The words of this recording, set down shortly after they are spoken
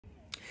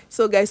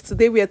So guys,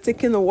 today we are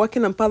taking a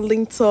walking and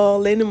paddling tour.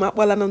 Leni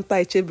makwala non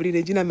tai chebri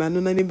regina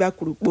manuna ni ba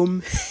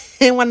kurupom.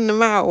 One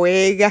ma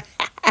wega.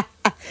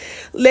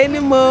 Leni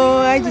mo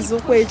I just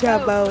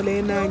about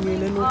Lena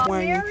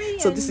and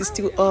so this is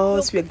still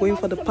us. We are going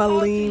for the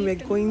paddling. We're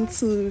going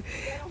to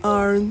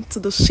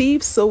the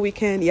ship so we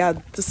can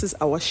this is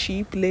our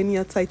ship,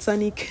 Lenia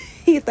Titanic.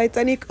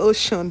 Titanic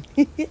Ocean.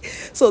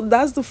 So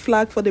that's the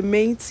flag for the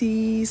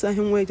Métis.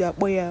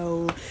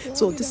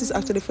 So this is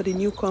actually for the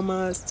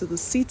newcomers to the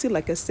city,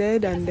 like I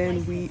said, and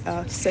then we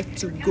are set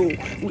to go.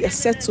 We are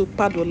set to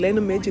paddle. Let me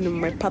imagine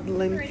my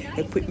paddling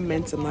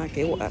equipment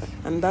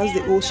and that's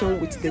the ocean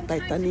with the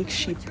Titanic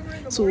ship.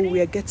 So we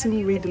are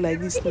getting ready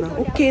like this now.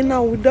 Okay,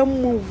 now we don't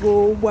move.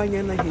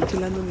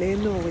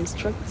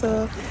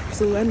 Instructor.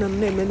 So I'm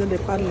the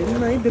paddling.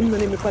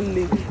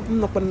 I'm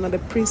not the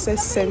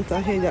Princess Center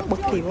here.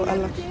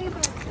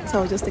 So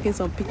I was just taking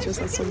some pictures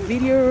and some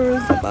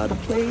videos about the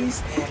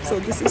place. So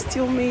this is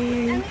still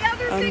me,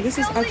 and this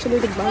is actually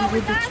the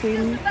boundary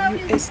between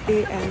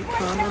USA and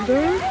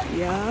Canada.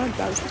 Yeah,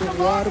 that's the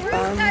water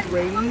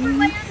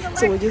boundary.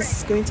 So we're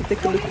just going to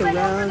take a look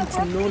around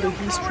to know the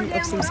history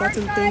of some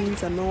certain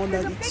things and all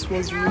that. It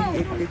was really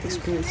a great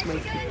experience, my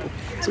people.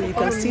 So you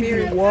can see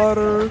the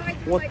water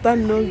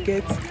no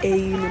gets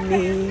in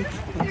me,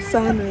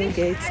 no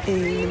gets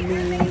in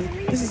me.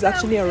 This is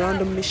actually around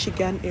the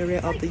Michigan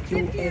area of the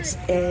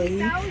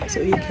USA.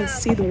 So you can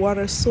see the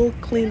water so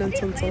clean and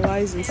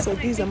tantalizing. So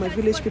these are my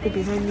village people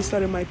behind me.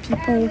 Sorry, my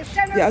people.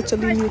 They're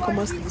actually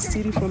newcomers to the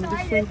city from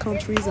different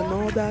countries and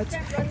all that.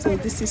 So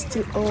this is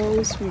still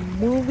us. We're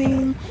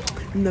moving.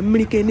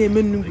 Imagine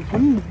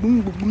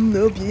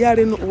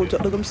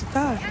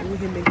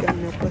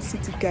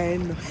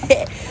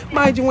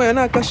when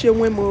I can share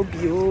take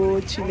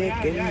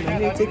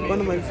one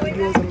of my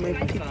videos and my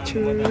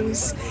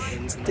pictures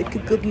to take a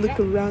good look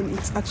around.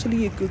 It's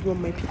actually a good one,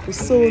 my people.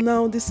 So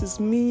now this is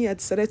me. I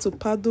decided to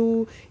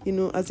paddle,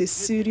 as a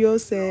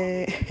serious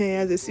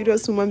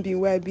human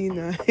being where I've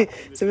been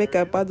to make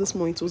a paddle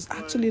small. It was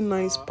actually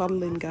nice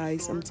paddling,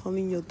 guys. I'm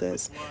telling you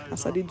this.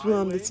 As I did do,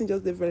 I'm listening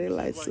just the very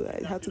light, so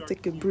I had to take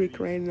a break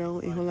right now.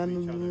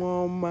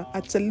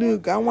 Actually,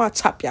 look, I want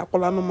to tap ya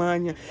bam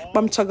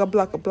chaga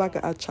black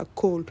at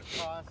charcoal.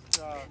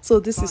 So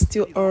this is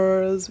still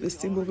ours. We're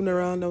still moving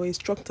around. Our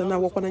instructor now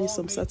working on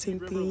some certain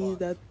things,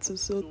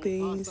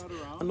 things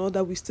and all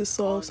that. We still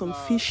saw some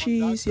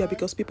fishes,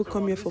 because people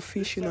come here for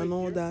fishing and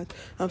all that,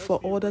 and for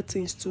other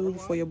things too,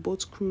 for your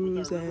boat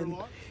cruise and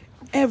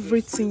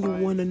everything you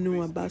want to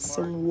know about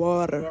some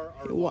water.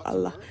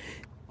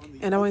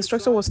 And our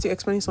instructor was still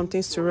explaining some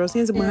things to us.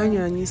 Here's behind you,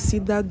 and you see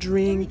that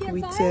drink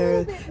with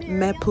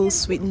maple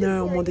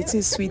sweetener or the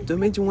thing sweet. To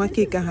make you want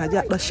cake and had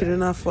that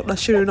sharing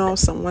off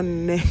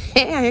someone.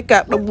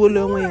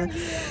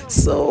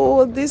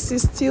 So this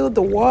is still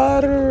the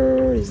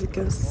water. As you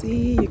can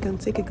see, you can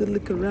take a good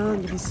look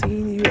around. You'll be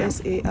seeing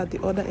USA at the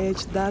other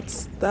edge. That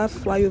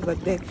flyover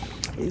there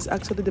is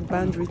actually the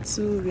boundary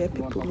too, where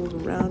people move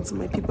around. So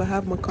my people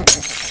have more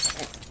contact.